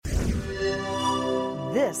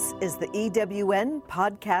This is the EWN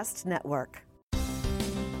Podcast Network.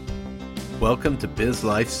 Welcome to Biz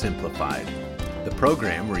Life Simplified, the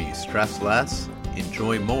program where you stress less,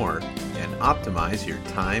 enjoy more, and optimize your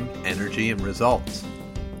time, energy, and results.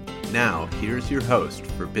 Now, here's your host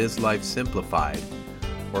for Biz Life Simplified,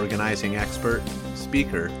 organizing expert,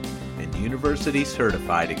 speaker, and university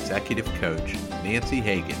certified executive coach, Nancy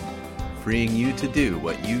Hagen, freeing you to do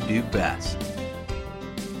what you do best.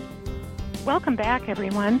 Welcome back,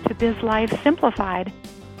 everyone, to Biz Life Simplified.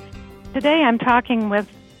 Today I'm talking with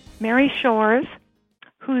Mary Shores,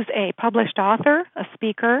 who's a published author, a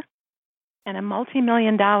speaker, and a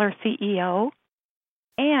multi-million-dollar CEO,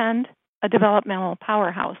 and a developmental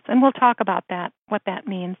powerhouse. And we'll talk about that, what that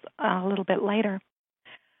means a little bit later.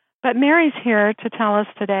 But Mary's here to tell us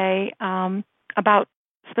today about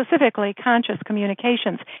specifically conscious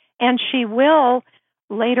communications. And she will,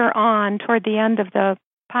 later on, toward the end of the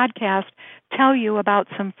podcast, tell you about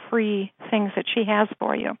some free things that she has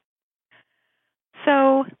for you.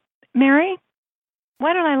 So, Mary,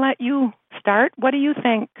 why don't I let you start? What do you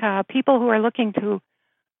think people who are looking to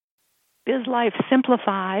Biz Life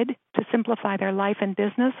Simplified, to simplify their life and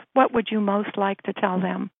business, what would you most like to tell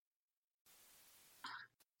them?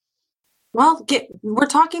 Well, we're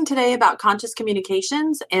talking today about conscious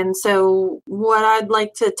communications. And so what I'd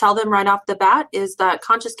like to tell them right off the bat is that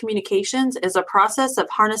conscious communications is a process of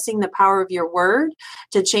harnessing the power of your word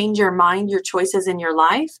to change your mind, your choices in your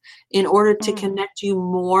life in order to connect you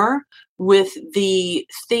more with the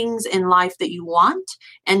things in life that you want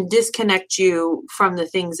and disconnect you from the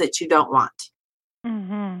things that you don't want.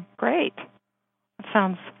 Mm-hmm. Great. That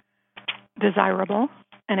sounds desirable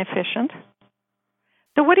and efficient.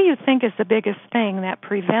 So what do you think is the biggest thing that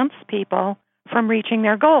prevents people from reaching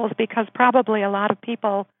their goals? Because probably a lot of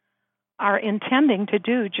people are intending to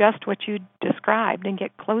do just what you described and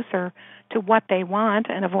get closer to what they want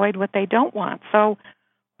and avoid what they don't want. So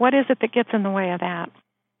what is it that gets in the way of that?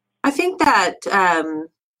 I think that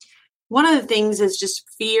one of the things is just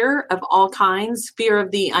fear of all kinds, fear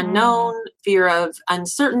of the unknown, fear of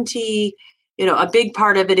uncertainty. You know, a big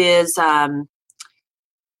part of it is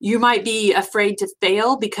you might be afraid to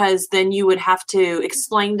fail because then you would have to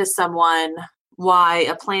explain to someone why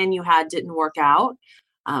a plan you had didn't work out.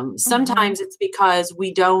 Sometimes it's because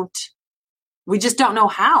we just don't know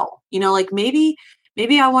how. You know, like maybe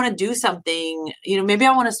I want to do something, you know, maybe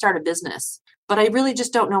I want to start a business, but I really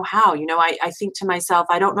just don't know how. You know, I think to myself,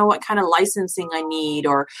 I don't know what kind of licensing I need,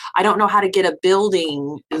 or I don't know how to get a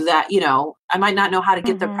building that, you know, I might not know how to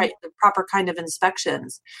get the proper kind of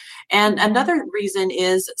inspections. And another reason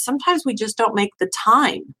is sometimes we just don't make the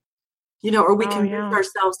time, you know, or we convince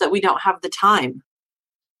ourselves that we don't have the time.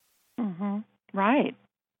 Mm-hmm. Right.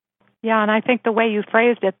 Yeah, and I think the way you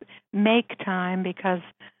phrased it, make time, because,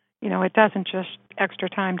 you know, extra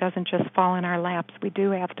time doesn't just fall in our laps. We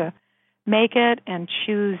do have to make it and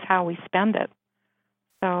choose how we spend it.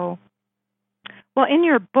 So, well, in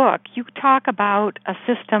your book, you talk about a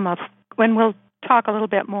system of, when we'll talk a little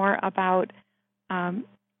bit more about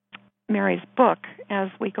Mary's book as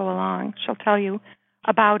we go along. She'll tell you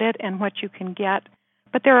about it and what you can get.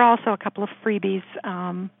 But there are also a couple of freebies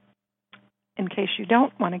in case you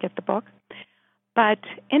don't want to get the book. But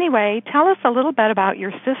anyway, tell us a little bit about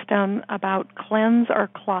your system about cleanse or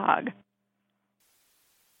clog.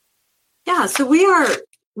 Yeah, so we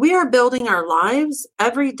are building our lives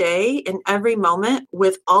every day and every moment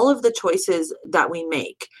with all of the choices that we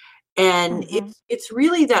make. And it's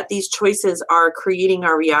really that these choices are creating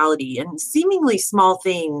our reality, and seemingly small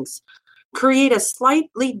things create a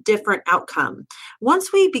slightly different outcome.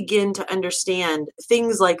 Once we begin to understand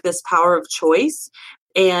things like this power of choice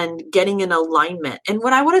and getting in alignment. And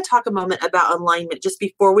when I want to talk a moment about alignment, just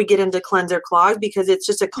before we get into cleanse or clog, because it's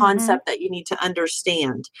just a concept that you need to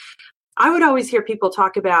understand. I would always hear people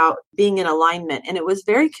talk about being in alignment, and it was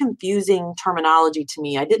very confusing terminology to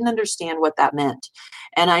me. I didn't understand what that meant.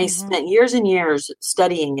 And I spent years and years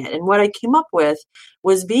studying it. And what I came up with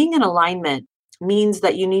was being in alignment means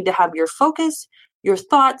that you need to have your focus, your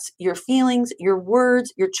thoughts, your feelings, your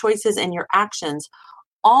words, your choices, and your actions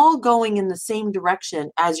all going in the same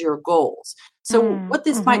direction as your goals. So what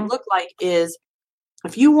this might look like is,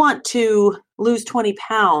 if you want to lose 20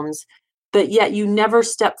 pounds, but yet you never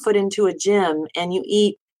step foot into a gym and you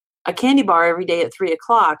eat a candy bar every day at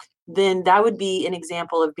 3:00, then that would be an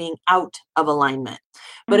example of being out of alignment.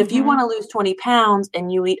 But if you want to lose 20 pounds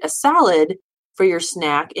and you eat a salad for your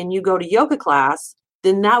snack and you go to yoga class,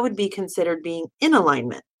 then that would be considered being in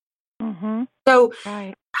alignment. So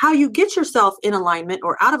how you get yourself in alignment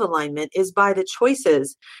or out of alignment is by the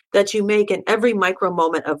choices that you make in every micro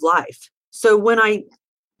moment of life. So when I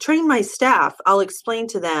train my staff, I'll explain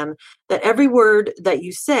to them that every word that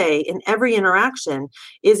you say in every interaction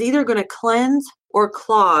is either going to cleanse or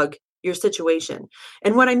clog your situation.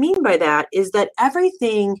 And what I mean by that is that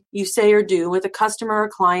everything you say or do with a customer, a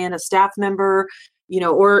client, a staff member,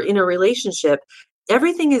 or in a relationship,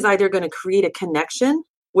 everything is either going to create a connection,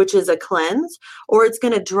 which is a cleanse, or it's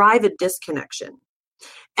going to drive a disconnection.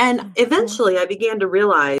 And eventually I began to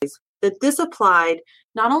realize that this applied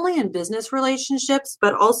not only in business relationships,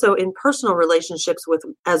 but also in personal relationships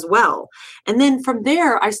as well. And then from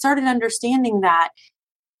there, I started understanding that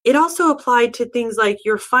it also applied to things like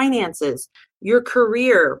your finances, your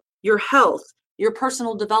career, your health, your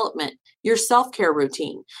personal development, your self-care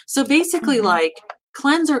routine. So basically, like,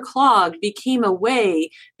 cleanse or clog became a way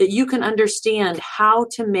that you can understand how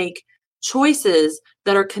to make choices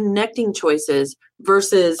that are connecting choices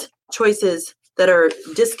versus choices that are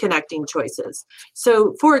disconnecting choices.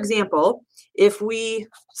 So, for example, if we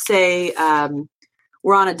say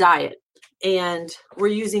we're on a diet and we're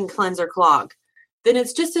using cleanse or clog, then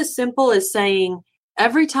it's just as simple as saying,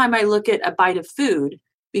 every time I look at a bite of food,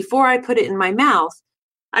 before I put it in my mouth,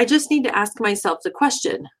 I just need to ask myself the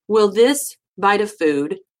question, will this bite of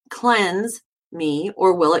food cleanse me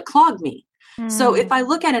or will it clog me? So if I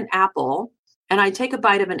look at an apple and I take a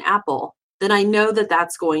bite of an apple, then I know that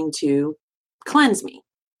that's going to cleanse me.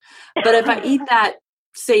 But if I eat that,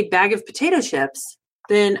 say, bag of potato chips,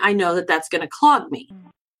 then I know that that's going to clog me.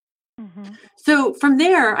 So from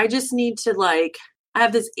there, I just need to I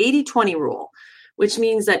have this 80-20 rule, which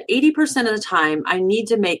means that 80% of the time I need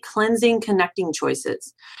to make cleansing, connecting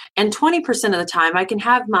choices. And 20% of the time I can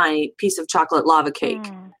have my piece of chocolate lava cake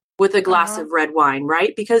with a glass of red wine,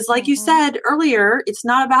 right? Because like you said earlier, it's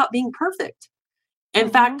not about being perfect. In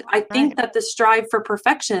fact, I think that the strive for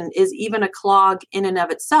perfection is even a clog in and of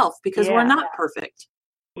itself because we're not perfect,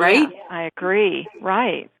 right? Yeah, I agree.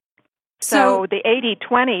 Right. So the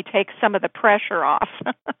 80-20 takes some of the pressure off.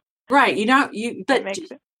 Right. But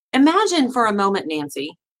imagine for a moment,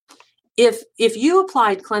 Nancy, if you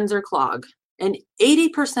applied cleanse or clog and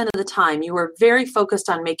 80% of the time you were very focused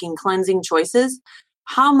on making cleansing choices,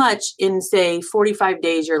 how much in, say, 45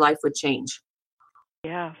 days your life would change?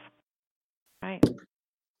 Yes. Right.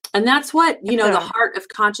 And that's what, the heart of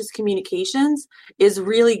conscious communications is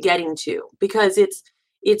really getting to, because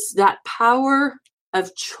it's that power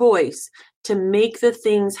of choice to make the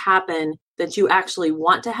things happen that you actually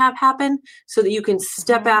want to have happen so that you can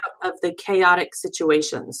step out of the chaotic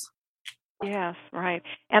situations. Yes, right.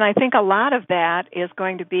 And I think a lot of that is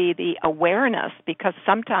going to be the awareness, because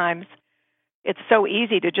sometimes it's so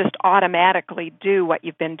easy to just automatically do what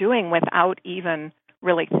you've been doing without even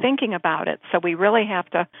really thinking about it. So we really have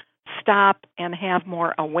to stop and have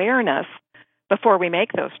more awareness before we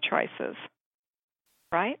make those choices,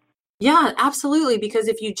 right? Yeah, absolutely. Because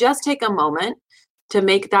if you just take a moment to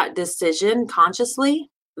make that decision consciously,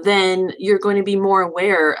 then you're going to be more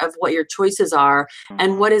aware of what your choices are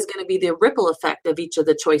and what is going to be the ripple effect of each of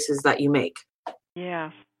the choices that you make.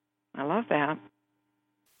 Yes, I love that.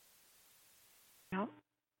 Yep.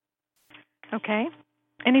 Okay.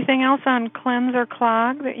 Anything else on cleanse or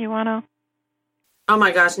clog that you want to? Oh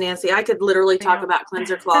my gosh, Nancy, I could literally talk about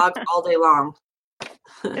cleanse or clog all day long.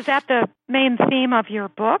 Is that the main theme of your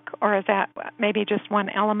book, or is that maybe just one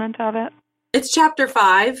element of it? It's chapter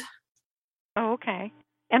 5. Oh, okay.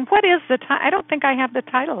 And what is the title? I don't think I have the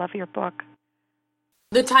title of your book.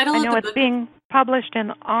 The title I of know the it's book, being published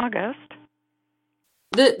in August.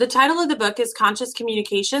 The title of the book is Conscious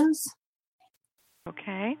Communications.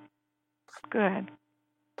 Okay, good.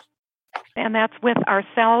 And that's with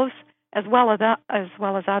ourselves as well as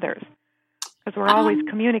others, because we're always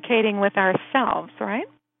communicating with ourselves, right?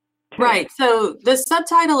 Right. So the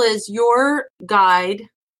subtitle is Your Guide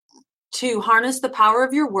to Harness the Power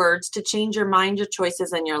of Your Words to Change Your Mind, Your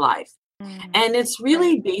Choices, and Your Life. And it's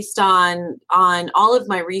really based on all of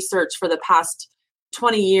my research for the past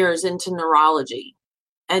 20 years into neurology.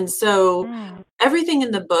 And so everything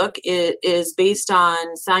in the book is based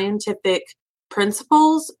on scientific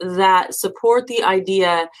principles that support the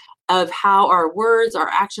idea of how our words, our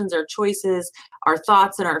actions, our choices, our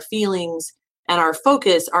thoughts, and our feelings and our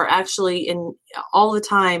focus are actually in all the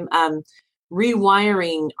time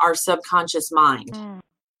rewiring our subconscious mind.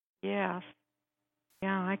 Yes.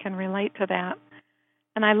 Yeah, I can relate to that.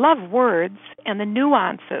 And I love words and the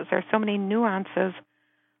nuances. There's so many nuances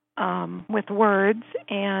with words,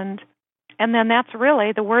 and then that's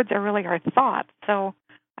really, the words are really our thoughts. So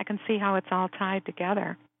I can see how it's all tied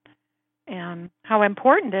together and how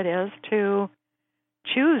important it is to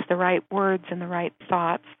choose the right words and the right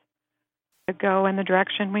thoughts to go in the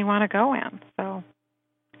direction we want to go in. So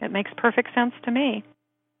it makes perfect sense to me.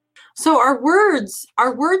 So our words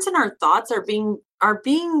and our thoughts are being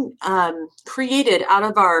created out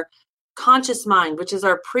of our conscious mind, which is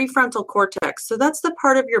our prefrontal cortex. So that's the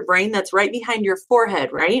part of your brain that's right behind your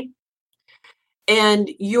forehead, right? And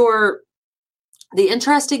the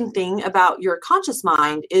interesting thing about your conscious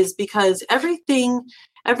mind is because every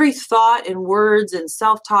thought and words and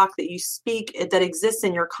self-talk that you speak that exists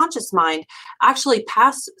in your conscious mind actually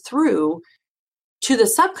pass through to the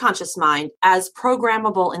subconscious mind as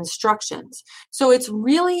programmable instructions. So it's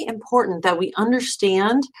really important that we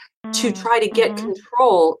understand to try to get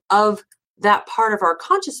control of that part of our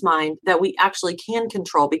conscious mind that we actually can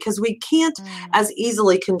control, because we can't as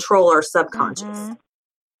easily control our subconscious.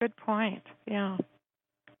 Good point. Yeah,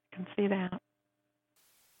 I can see that.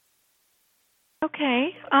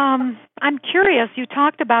 Okay. I'm curious. You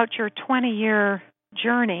talked about your 20-year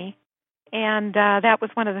journey, and that was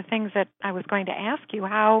one of the things that I was going to ask you,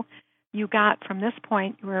 how you got from this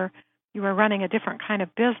point. You were running a different kind of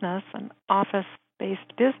business, an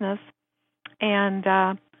office-based business, and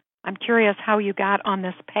I'm curious how you got on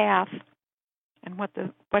this path and what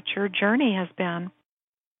your journey has been.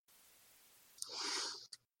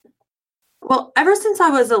 Well, ever since I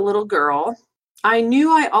was a little girl, I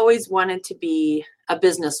knew I always wanted to be a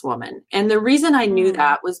businesswoman. And the reason I knew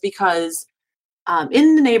that was because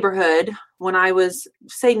in the neighborhood, when I was,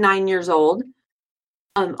 say, 9 years old,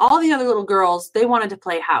 all the other little girls, they wanted to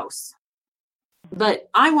play house. But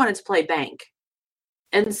I wanted to play bank.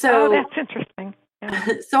 And so... Oh, that's interesting.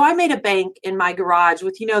 Yeah. So I made a bank in my garage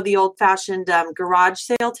with, the old-fashioned garage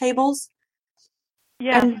sale tables.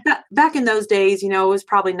 Yeah. And back in those days, it was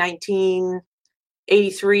probably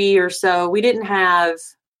 1983 or so. We didn't have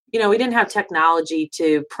technology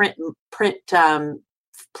to print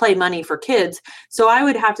play money for kids. So I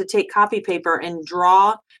would have to take copy paper and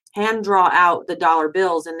hand draw out the dollar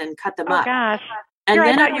bills and then cut them up. Oh gosh. And I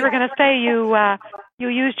then thought you were going to say you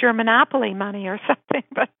used your Monopoly money or something,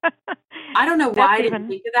 but I don't know why I didn't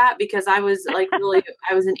think of that, because I was I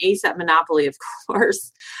was an ace at Monopoly, of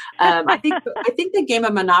course. I think the game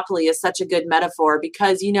of Monopoly is such a good metaphor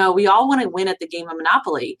because, we all want to win at the game of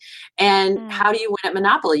Monopoly. And how do you win at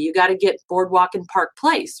Monopoly? You got to get Boardwalk and Park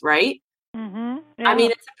Place, right? Yeah. I mean,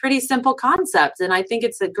 it's a pretty simple concept, and I think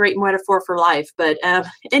it's a great metaphor for life. But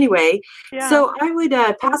anyway, so I would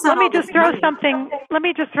pass out. Let me just throw something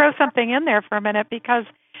in there for a minute, because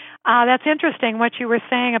that's interesting what you were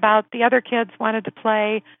saying about the other kids wanted to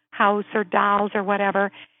play house or dolls or whatever.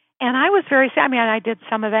 And I was I did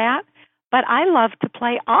some of that, but I love to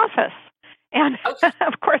play office. And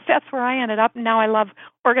of course, that's where I ended up. Now I love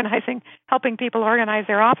helping people organize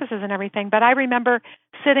their offices and everything. But I remember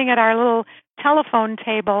sitting at our little telephone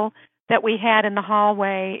table that we had in the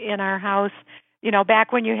hallway in our house,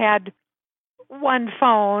 back when you had one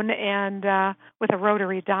phone and with a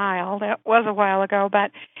rotary dial. That was a while ago.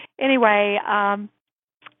 But anyway,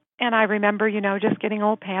 and I remember, just getting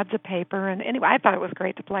old pads of paper. And anyway, I thought it was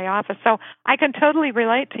great to play office. So I can totally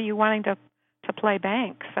relate to you wanting to play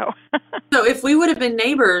bank. So if we would have been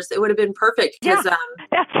neighbors, it would have been perfect. Because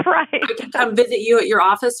that's right. I could come visit you at your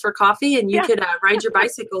office for coffee, and you could ride your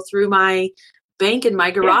bicycle through my bank in my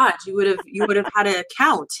garage. You would have had an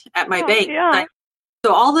account at my bank. Yeah.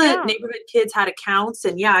 So all the neighborhood kids had accounts,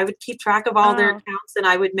 and I would keep track of all their accounts, and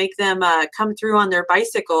I would make them come through on their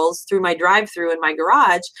bicycles through my drive-through in my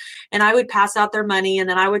garage, and I would pass out their money, and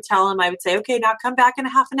then I would tell them, I would say, okay, now come back in a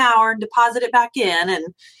half an hour and deposit it back in,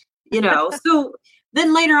 and so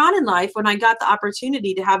then later on in life, when I got the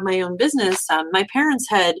opportunity to have my own business, my parents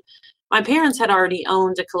had already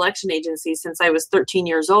owned a collection agency since I was 13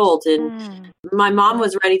 years old, and my mom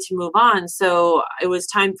was ready to move on. So it was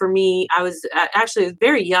time for me. I was actually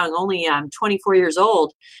very young, only 24 years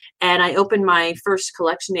old, and I opened my first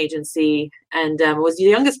collection agency, and was the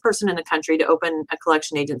youngest person in the country to open a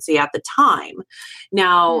collection agency at the time.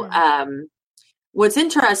 Now, what's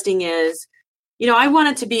interesting is, I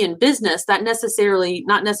wanted to be in business. That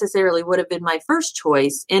not necessarily would have been my first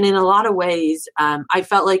choice. And in a lot of ways, I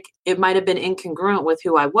felt like it might have been incongruent with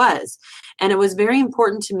who I was. And it was very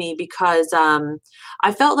important to me because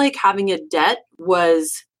I felt like having a debt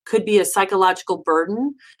could be a psychological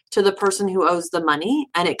burden to the person who owes the money.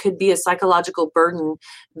 And it could be a psychological burden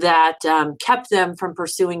that kept them from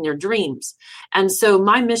pursuing their dreams. And so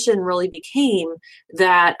my mission really became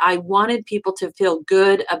that I wanted people to feel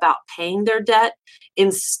good about paying their debt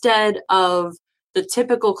instead of the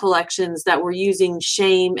typical collections that were using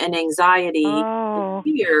shame and anxiety and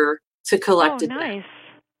fear to collect a debt. Nice.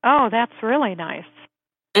 Oh, that's really nice.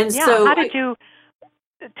 And so how did you...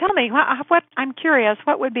 Tell me, what I'm curious,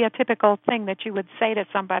 what would be a typical thing that you would say to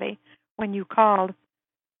somebody when you called?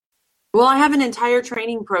 Well, I have an entire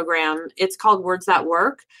training program. It's called Words That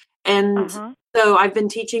Work. And so I've been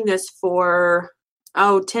teaching this for,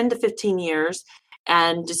 10 to 15 years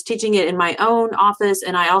and just teaching it in my own office.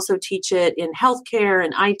 And I also teach it in healthcare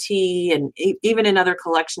and IT and even in other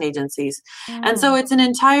collection agencies. And so it's an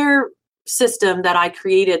entire system that I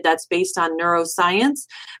created that's based on neuroscience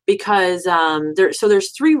because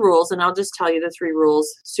there's 3 rules, and I'll just tell you the 3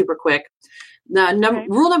 rules super quick.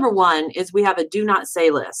 Rule number 1 is we have a do not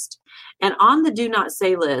say list. And on the do not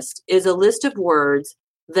say list is a list of words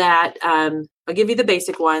that I'll give you the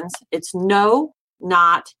basic ones. It's no,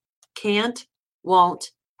 not, can't,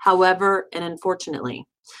 won't, however, and unfortunately.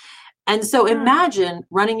 And so imagine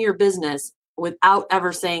running your business without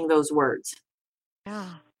ever saying those words. Yeah.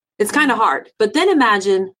 It's kind of hard. But then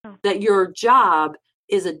imagine that your job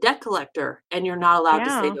is a debt collector and you're not allowed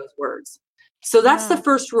to say those words. So that's the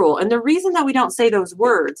first rule. And the reason that we don't say those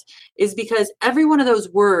words is because every one of those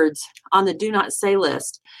words on the do not say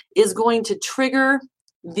list is going to trigger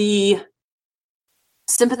the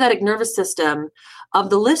sympathetic nervous system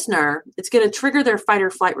of the listener. It's going to trigger their fight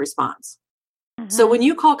or flight response. So when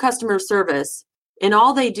you call customer service and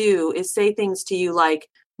all they do is say things to you like,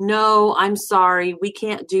 no, I'm sorry, we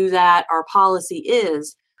can't do that, our policy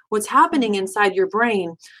is, what's happening inside your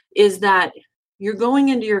brain is that you're going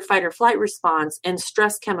into your fight or flight response and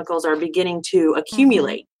stress chemicals are beginning to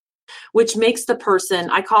accumulate, which makes the person,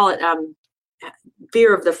 I call it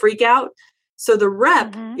fear of the freak out. So the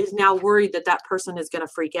rep is now worried that that person is going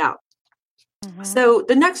to freak out. So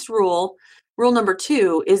the next rule number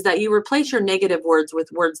 2, is that you replace your negative words with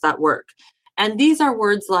words that work. And these are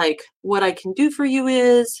words like, what I can do for you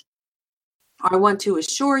is, I want to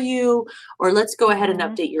assure you, or let's go ahead and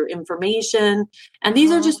update your information. And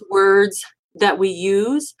these are just words that we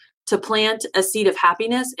use to plant a seed of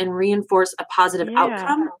happiness and reinforce a positive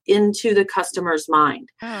outcome into the customer's mind.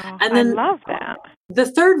 And then I love that. The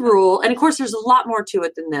third rule, and of course there's a lot more to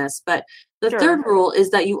it than this, but the third rule is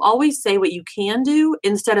that you always say what you can do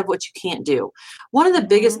instead of what you can't do. One of the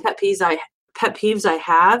biggest pet peeves I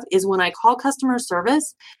have is when I call customer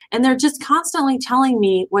service and they're just constantly telling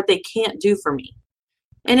me what they can't do for me.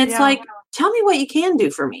 And it's like, tell me what you can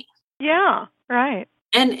do for me. Yeah, right.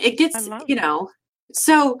 And it gets,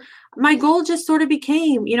 so my goal just sort of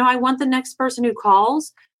became, I want the next person who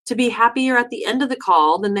calls to be happier at the end of the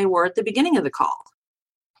call than they were at the beginning of the call.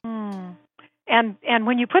 And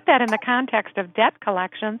when you put that in the context of debt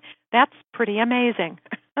collection, that's pretty amazing.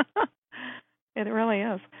 It really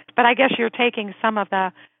is. But I guess you're taking some of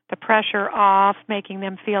the pressure off, making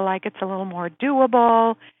them feel like it's a little more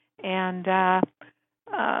doable, and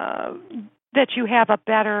that you have a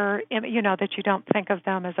better, that you don't think of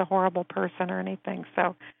them as a horrible person or anything.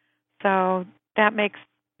 So that makes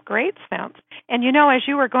great sense. And as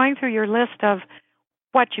you were going through your list of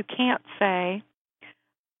what you can't say,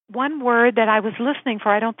 one word that I was listening for,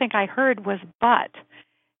 I don't think I heard, was but.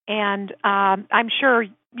 And I'm sure,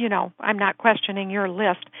 I'm not questioning your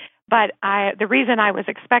list, but the reason I was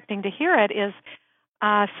expecting to hear it is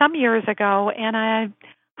some years ago, and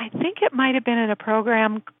I think it might have been in a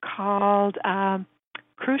program called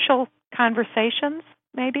Crucial Conversations,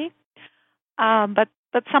 maybe, but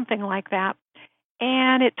something like that.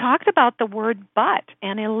 And it talked about the word but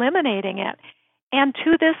and eliminating it. And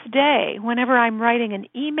to this day, whenever I'm writing an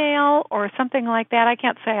email or something like that, I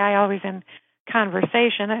can't say I always in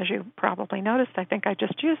conversation, as you probably noticed. I think I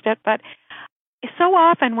just used it. But so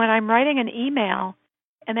often when I'm writing an email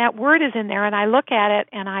and that word is in there and I look at it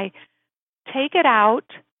and I take it out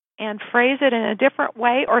and phrase it in a different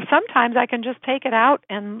way, or sometimes I can just take it out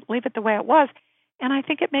and leave it the way it was, and I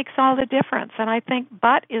think it makes all the difference. And I think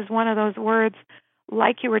but is one of those words,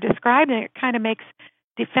 like you were describing, it kind of makes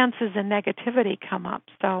defenses and negativity come up.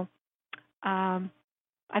 So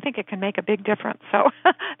I think it can make a big difference. So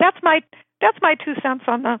that's my 2 cents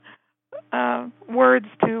on the words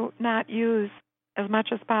to not use as much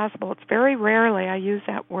as possible. It's very rarely I use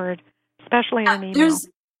that word, especially in an email.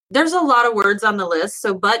 There's a lot of words on the list,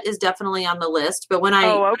 so but is definitely on the list. But when I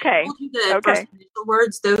told you the first initial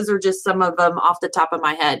words, those are just some of them off the top of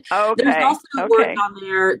my head. There's also words on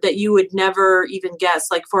there that you would never even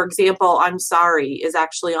guess. Like, for example, I'm sorry is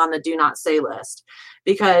actually on the do not say list,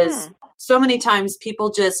 because so many times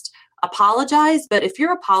people just apologize. But if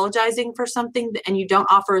you're apologizing for something and you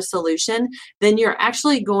don't offer a solution, then you're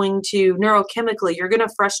actually going to neurochemically, you're going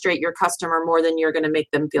to frustrate your customer more than you're going to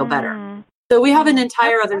make them feel better. So we have an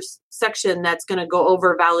entire other section that's going to go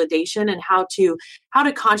over validation and how to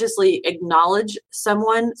consciously acknowledge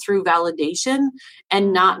someone through validation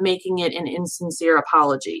and not making it an insincere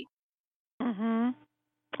apology.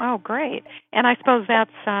 Oh, great. And I suppose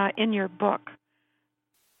that's in your book.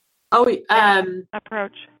 Oh,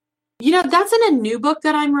 approach. That's in a new book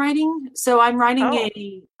that I'm writing. So I'm writing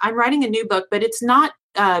a new book, but it's not,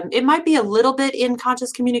 it might be a little bit in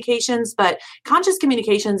Conscious Communications, but Conscious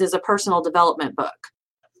Communications is a personal development book.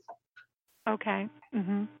 Okay.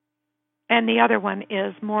 Mm-hmm. And the other one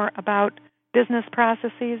is more about business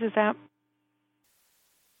processes, is that?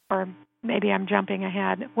 Or maybe I'm jumping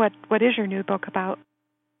ahead. What is your new book about?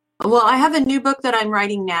 Well, I have a new book that I'm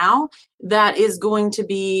writing now that is going to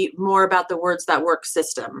be more about the Words That Work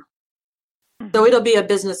system. Mm-hmm. So it'll be a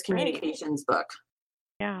business communications book.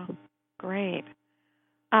 Yeah, great.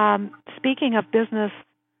 Speaking of business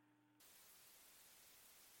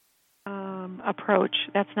approach,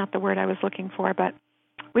 that's not the word I was looking for, but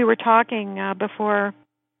we were talking before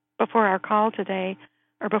our call today,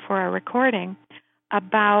 or before our recording,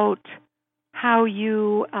 about how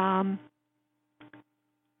you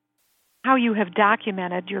have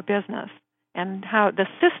documented your business and how the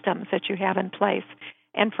systems that you have in place.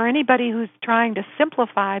 And for anybody who's trying to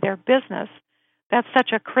simplify their business, that's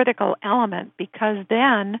such a critical element, because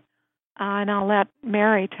then, and I'll let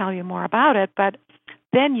Mary tell you more about it, but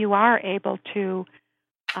then you are able to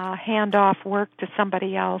hand off work to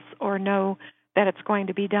somebody else, or know that it's going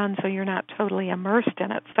to be done, so you're not totally immersed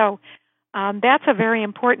in it. So that's a very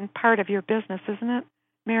important part of your business, isn't it,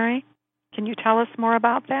 Mary? Can you tell us more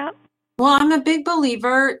about that? Well, I'm a big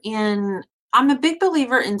believer in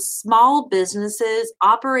small businesses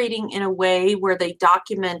operating in a way where they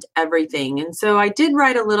document everything. And so I did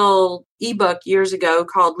write a little ebook years ago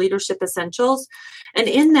called Leadership Essentials. And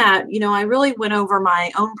in that, I really went over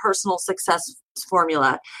my own personal success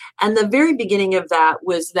formula. And the very beginning of that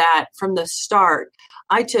was that from the start,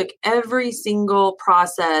 I took every single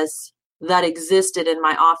process that existed in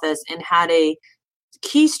my office and had a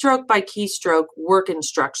keystroke by keystroke work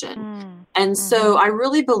instruction. And so I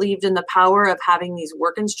really believed in the power of having these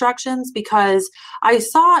work instructions, because I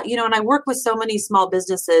saw, and I work with so many small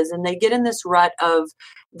businesses, and they get in this rut of,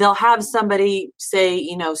 they'll have somebody say,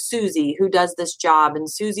 Susie, who does this job, and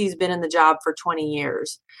Susie's been in the job for 20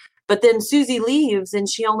 years. But then Susie leaves and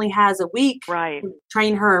she only has a week to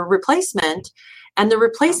train her replacement, and the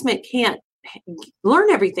replacement can't learn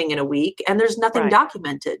everything in a week, and there's nothing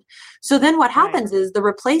documented. So then what happens is the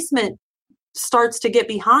replacement starts to get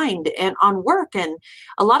behind and on work, and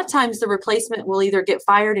a lot of times the replacement will either get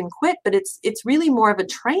fired and quit, but it's really more of a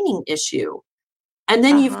training issue. And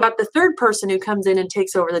then you've got the third person who comes in and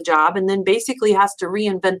takes over the job, and then basically has to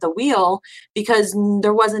reinvent the wheel because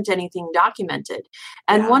there wasn't anything documented.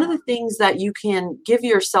 And one of the things that you can give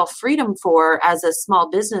yourself freedom for as a small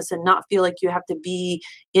business and not feel like you have to be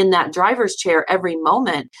in that driver's chair every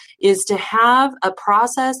moment is to have a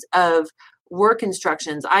process of work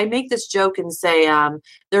instructions. I make this joke and say,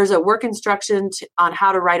 there's a work instruction on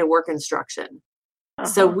how to write a work instruction.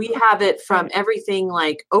 So we have it from everything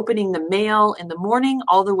like opening the mail in the morning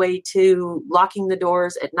all the way to locking the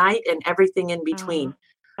doors at night and everything in between.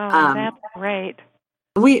 That's great.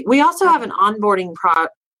 We also have an onboarding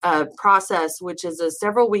process, which is a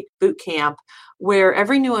several-week boot camp where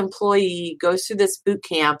every new employee goes through this boot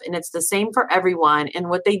camp, and it's the same for everyone. And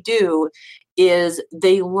what they do is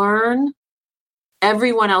they learn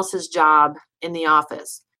everyone else's job in the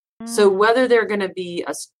office. So whether they're going to be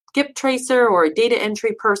a skip tracer or a data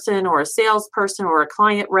entry person or a salesperson or a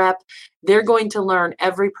client rep, they're going to learn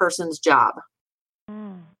every person's job.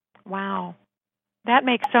 Wow. That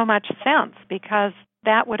makes so much sense, because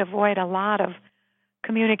that would avoid a lot of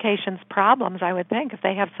communications problems, I would think, if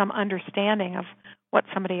they have some understanding of what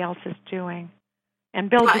somebody else is doing, and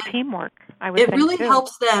build the teamwork, I would think. It really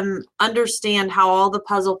helps them understand how all the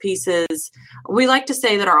puzzle pieces, we like to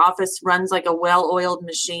say that our office runs like a well-oiled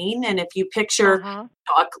machine. And if you picture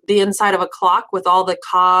the inside of a clock with all the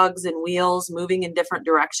cogs and wheels moving in different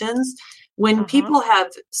directions, when people have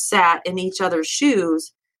sat in each other's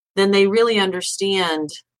shoes, then they really understand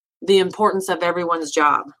the importance of everyone's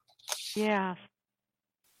job. Yeah.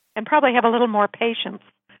 And probably have a little more patience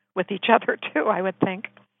with each other too, I would think.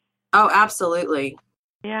 Oh, absolutely.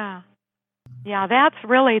 Yeah. Yeah, that's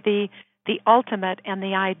really the ultimate and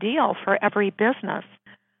the ideal for every business.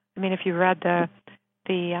 I mean, if you read the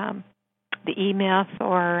E-Myth,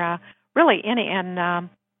 or really any, and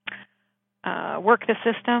Work the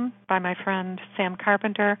System by my friend Sam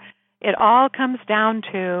Carpenter, it all comes down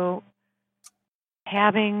to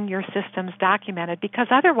having your systems documented, because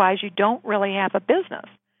otherwise you don't really have a business,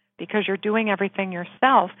 because you're doing everything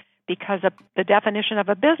yourself, because the definition of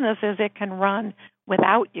a business is it can run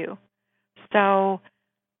without you. So,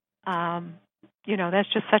 that's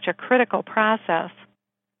just such a critical process.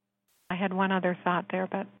 I had one other thought there,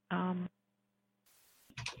 but I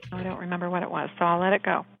don't remember what it was, so I'll let it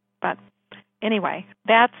go. But anyway,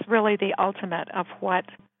 that's really the ultimate of what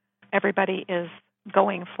everybody is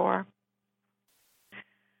going for.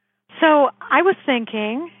 So I was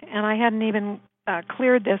thinking, and I hadn't even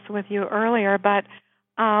cleared this with you earlier, but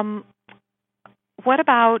what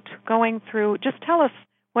about going through, just tell us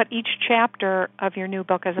what each chapter of your new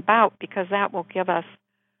book is about, because that will give us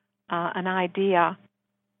an idea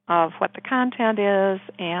of what the content is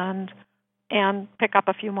and pick up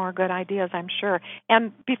a few more good ideas, I'm sure.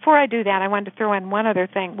 And before I do that, I wanted to throw in one other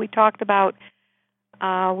thing. We talked about,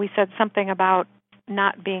 we said something about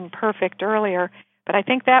not being perfect earlier, but I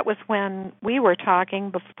think that was when we were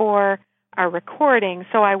talking before our recording,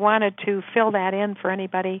 so I wanted to fill that in for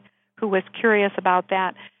anybody who was curious about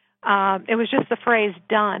that. It was just the phrase,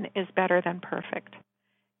 done is better than perfect.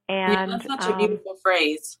 And that's such a beautiful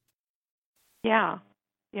phrase. Yeah.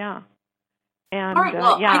 And all right,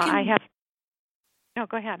 well, I have. No,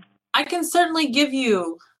 go ahead. I can certainly give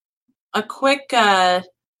you a quick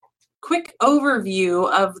overview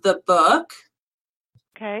of the book.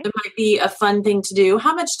 Okay. It might be a fun thing to do.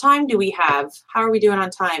 How much time do we have? How are we doing on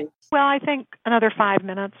time? Well, I think another 5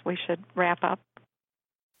 minutes we should wrap up.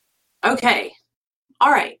 Okay.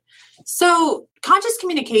 All right. So conscious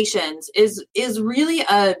communications is really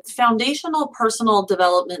a foundational personal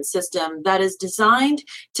development system that is designed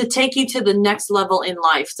to take you to the next level in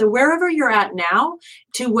life. So wherever you're at now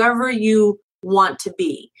to wherever you want to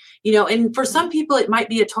be, and for some people it might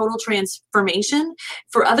be a total transformation.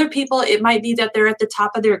 For other people, it might be that they're at the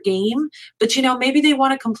top of their game, but maybe they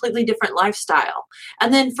want a completely different lifestyle.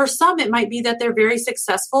 And then for some, it might be that they're very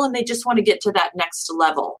successful and they just want to get to that next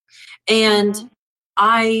level. And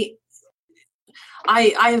I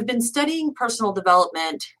have been studying personal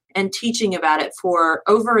development and teaching about it for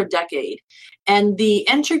over a decade. And the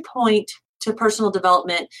entry point to personal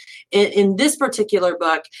development in this particular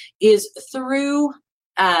book is through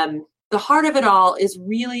the heart of it all is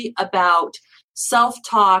really about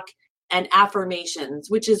self-talk and affirmations,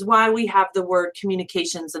 which is why we have the word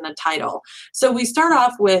communications in the title. So we start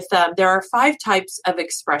off with, there are 5 types of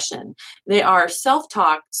expression. They are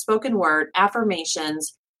self-talk, spoken word,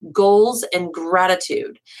 affirmations, goals, and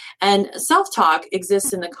gratitude. And self-talk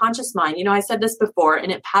exists in the conscious mind. I said this before,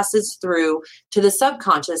 and it passes through to the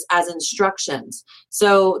subconscious as instructions.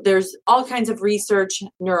 So there's all kinds of research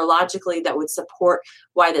neurologically that would support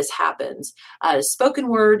why this happens. Spoken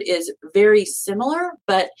word is very similar,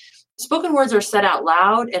 but spoken words are said out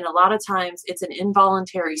loud, and a lot of times it's an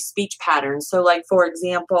involuntary speech pattern. So like, for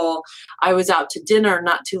example, I was out to dinner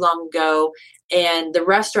not too long ago, and the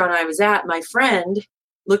restaurant I was at, my friend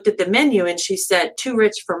looked at the menu and she said, "Too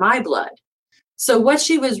rich for my blood." So what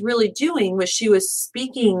she was really doing was she was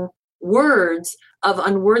speaking words of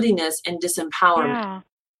unworthiness and disempowerment. Yeah.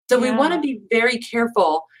 So we want to be very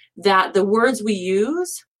careful that the words we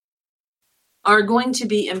use are going to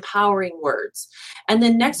be empowering words. And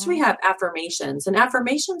then next we have affirmations. And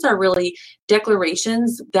affirmations are really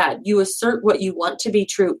declarations that you assert what you want to be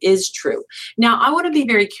true is true. Now, I want to be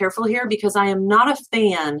very careful here because I am not a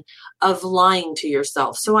fan of lying to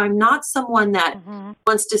yourself. So I'm not someone that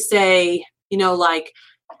wants to say, like,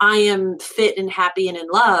 I am fit and happy and in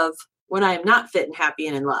love when I am not fit and happy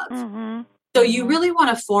and in love. So you really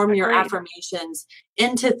want to form your affirmations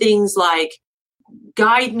into things like,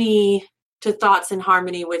 guide me to thoughts in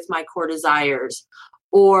harmony with my core desires,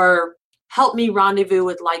 or help me rendezvous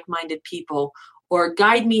with like-minded people, or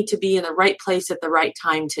guide me to be in the right place at the right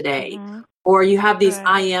time today. Or you have these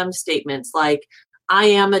I am statements like, I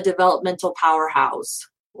am a developmental powerhouse,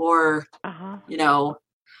 or, I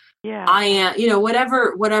am,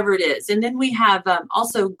 whatever it is. And then we have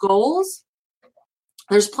also goals.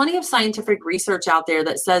 There's plenty of scientific research out there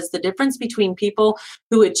that says the difference between people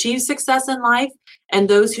who achieve success in life and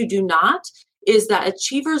those who do not is that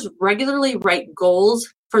achievers regularly write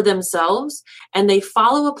goals for themselves and they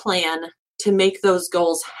follow a plan to make those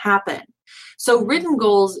goals happen. So written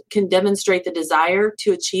goals can demonstrate the desire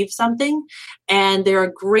to achieve something, and they're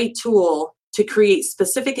a great tool to create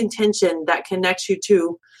specific intention that connects you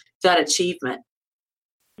to that achievement.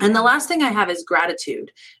 And the last thing I have is gratitude.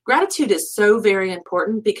 Gratitude is so very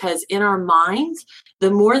important because in our minds, the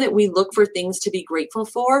more that we look for things to be grateful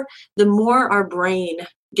for, the more our brain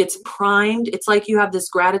gets primed. It's like you have this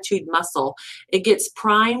gratitude muscle. It gets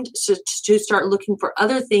primed to start looking for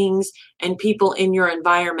other things and people in your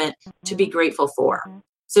environment to be grateful for.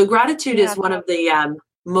 So gratitude is one of the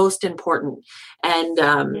most important. And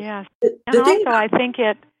and also I think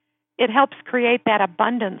it helps create that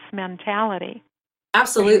abundance mentality.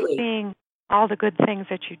 Absolutely. So seeing all the good things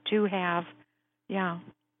that you do have. Yeah.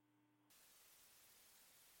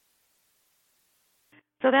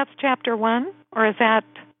 So that's chapter 1, or is that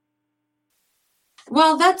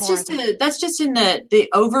Well, that's just in the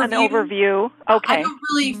overview. An overview. Okay. I don't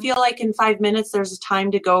really feel like in 5 minutes there's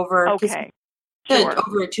time to go over. Okay. Sure.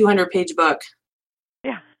 Over a 200-page book.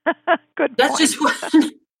 Yeah. Good That's point. just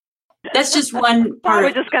one. That's just one part. I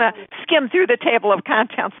was just going to skim through the table of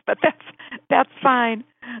contents, but that's fine.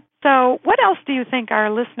 So, what else do you think our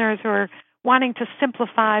listeners who are wanting to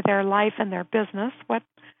simplify their life and their business?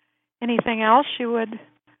 Anything else you would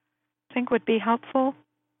think would be helpful,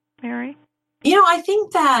 Mary? I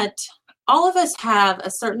think that all of us have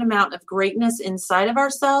a certain amount of greatness inside of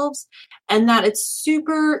ourselves, and that it's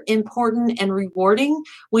super important and rewarding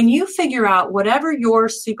when you figure out whatever your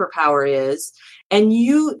superpower is and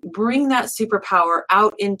you bring that superpower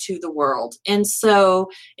out into the world. And so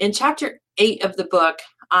in chapter 8 of the book,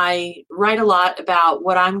 I write a lot about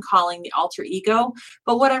what I'm calling the alter ego,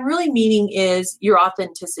 but what I'm really meaning is your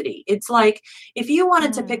authenticity. It's like if you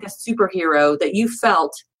wanted to pick a superhero that you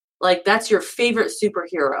felt like that's your favorite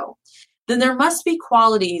superhero, then there must be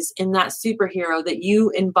qualities in that superhero that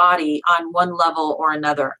you embody on one level or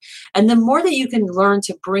another. And the more that you can learn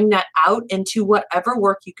to bring that out into whatever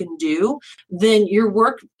work you can do, then your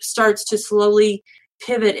work starts to slowly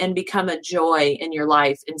pivot and become a joy in your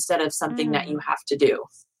life instead of something that you have to do.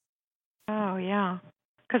 Oh, yeah.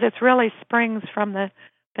 Because it really springs from the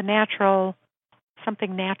natural,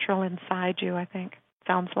 something natural inside you, I think.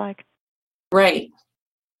 Sounds like. Right.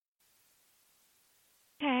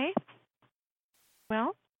 Okay.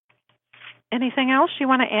 Well, anything else you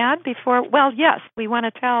want to add before? Well, yes, we want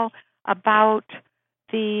to tell about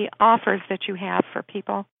the offers that you have for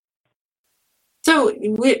people. So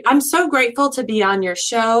I'm so grateful to be on your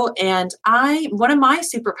show, and one of my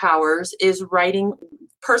superpowers is writing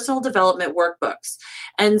personal development workbooks.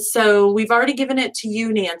 And so we've already given it to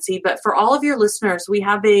you, Nancy, but for all of your listeners, we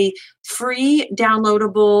have a free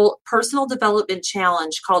downloadable personal development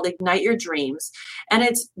challenge called Ignite Your Dreams. And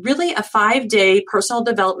it's really a 5-day personal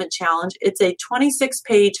development challenge. It's a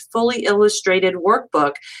 26-page fully illustrated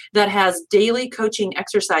workbook that has daily coaching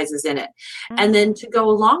exercises in it. And then to go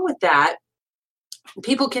along with that,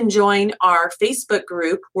 people can join our Facebook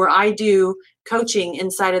group where I do coaching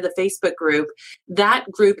inside of the Facebook group. That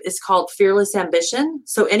group is called Fearless Ambition.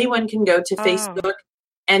 So anyone can go to Facebook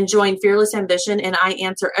and join Fearless Ambition, and I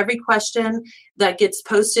answer every question that gets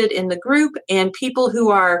posted in the group. And people who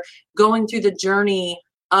are going through the journey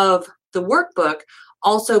of the workbook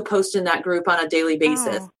also post in that group on a daily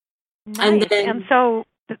basis. Nice. And so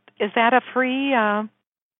is that a free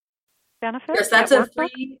benefit? Yes, that's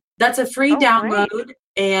a free download. Great.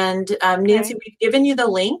 And Nancy, we've given you the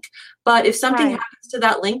link, but if something happens to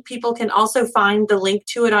that link, people can also find the link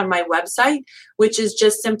to it on my website, which is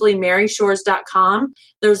just simply maryshores.com.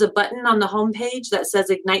 There's a button on the homepage that says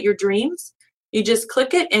Ignite Your Dreams. You just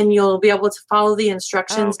click it and you'll be able to follow the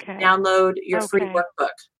instructions to download your free workbook.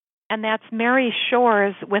 And that's Mary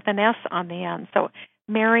Shores with an S on the end. So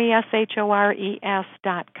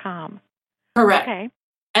MaryShores.com. Correct. Okay.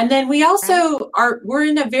 And then we also we're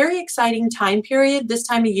in a very exciting time period this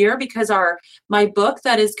time of year because my book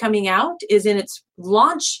that is coming out is in its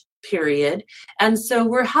launch period. And so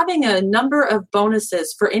we're having a number of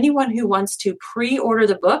bonuses for anyone who wants to pre-order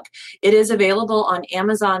the book. It is available on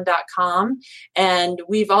Amazon.com. And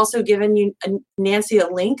we've also given you, Nancy, a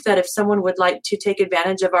link that if someone would like to take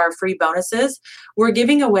advantage of our free bonuses, we're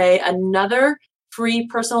giving away another free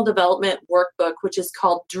personal development workbook, which is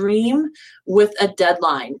called Dream with a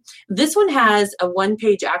Deadline. This one has a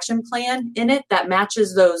 1-page action plan in it that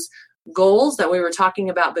matches those goals that we were talking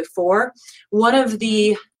about before. One of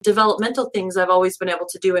the developmental things I've always been able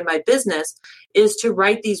to do in my business is to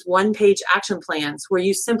write these 1-page action plans where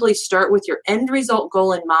you simply start with your end result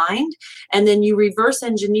goal in mind, and then you reverse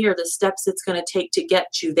engineer the steps it's going to take to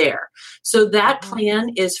get you there. So that plan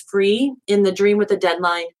is free in the Dream with a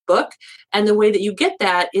Deadline book. And the way that you get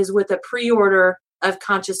that is with a pre-order of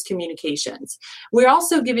Conscious Communications. We're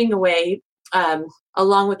also giving away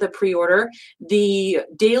along with the pre-order, the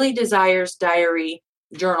Daily Desires Diary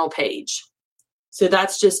journal page. So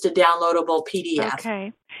that's just a downloadable PDF.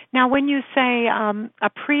 Okay. Now, when you say a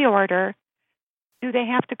pre-order, do they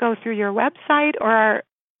have to go through your website, or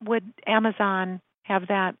would Amazon have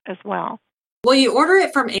that as well? Well, you order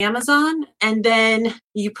it from Amazon, and then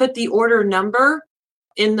you put the order number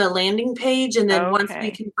in the landing page, and then once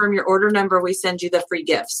we confirm your order number, we send you the free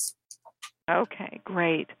gifts. Okay,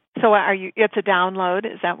 great. So it's a download,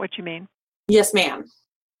 is that what you mean? Yes, ma'am.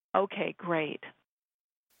 Okay, great.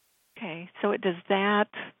 Okay, so does that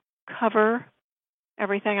cover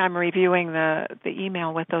everything? I'm reviewing the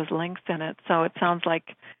email with those links in it, so it sounds like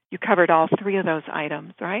you covered all 3 of those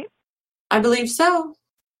items, right? I believe so.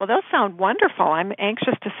 Well, those sound wonderful. I'm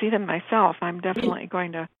anxious to see them myself. I'm definitely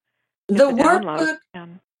going to The get the download.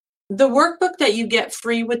 The workbook that you get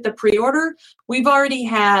free with the pre-order, we've already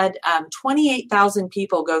had 28,000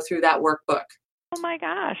 people go through that workbook. Oh my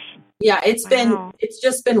gosh. Yeah, it's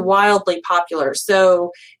just been wildly popular.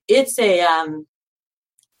 So it's a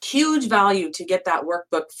huge value to get that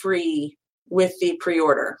workbook free with the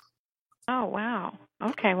pre-order. Oh, wow.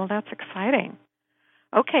 Okay, well, that's exciting.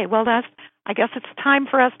 Okay, well, I guess it's time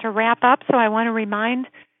for us to wrap up, so I want to remind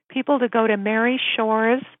people to go to Mary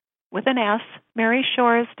Shores, with an S,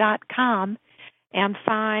 maryshores.com, and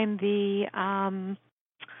find the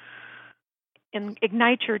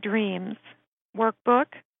Ignite Your Dreams workbook.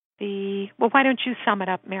 Why don't you sum it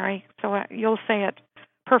up, Mary? So you'll say it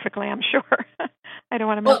perfectly, I'm sure. I don't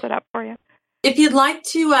want to mess it up for you. If you'd like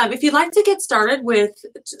to get started with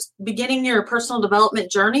just beginning your personal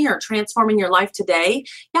development journey or transforming your life today,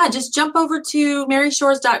 just jump over to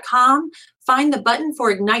maryshores.com, find the button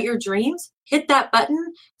for Ignite Your Dreams, hit that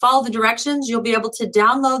button, follow the directions. You'll be able to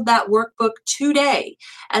download that workbook today.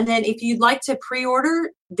 And then if you'd like to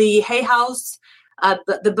pre-order the Hay House,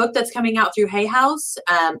 the book that's coming out through Hay House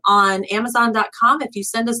on Amazon.com, if you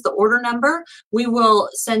send us the order number, we will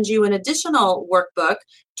send you an additional workbook,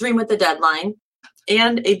 Dream with the Deadline,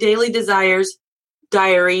 and a Daily Desires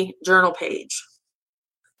diary journal page.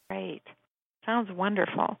 Great. Sounds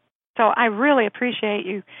wonderful. So I really appreciate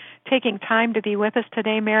you taking time to be with us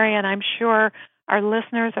today, Mary, and I'm sure our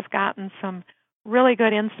listeners have gotten some really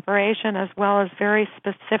good inspiration as well as very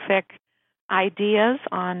specific ideas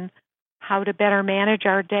on how to better manage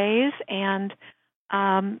our days, and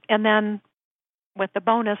then with the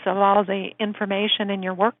bonus of all the information in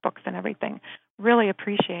your workbooks and everything. Really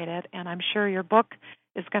appreciate it, and I'm sure your book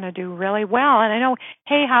is going to do really well. And I know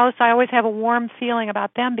Hay House, I always have a warm feeling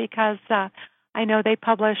about them because I know they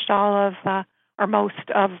published all of, or most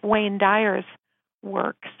of Wayne Dyer's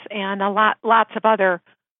works and lots of other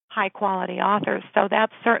high-quality authors. So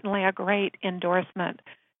that's certainly a great endorsement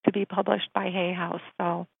to be published by Hay House.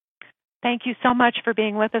 So thank you so much for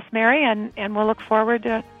being with us, Mary, and we'll look forward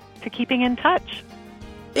to keeping in touch.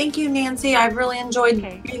 Thank you, Nancy. I've really enjoyed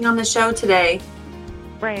being on the show today.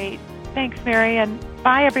 Great. Thanks, Mary, and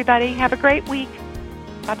bye, everybody. Have a great week.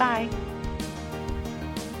 Bye-bye.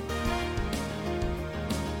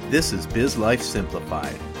 This is Biz Life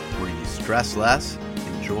Simplified, where you stress less,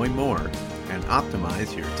 enjoy more, and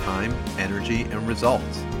optimize your time, energy, and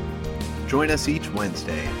results. Join us each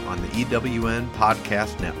Wednesday on the EWN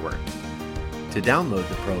Podcast Network. To download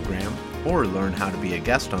the program or learn how to be a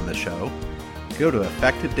guest on the show, go to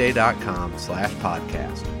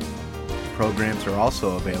effectiveday.com/podcast. Programs are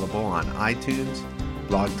also available on iTunes,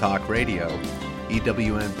 Blog Talk Radio,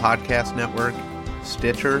 EWN Podcast Network,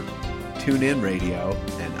 Stitcher, TuneIn Radio,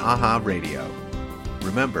 and AHA Radio.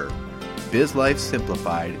 Remember, Biz Life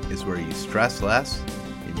Simplified is where you stress less,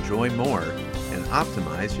 enjoy more, and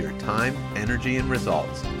optimize your time, energy, and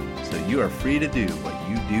results so you are free to do what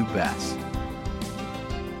you do best.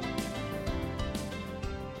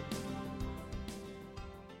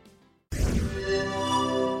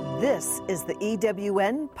 This is the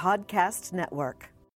EWN Podcast Network.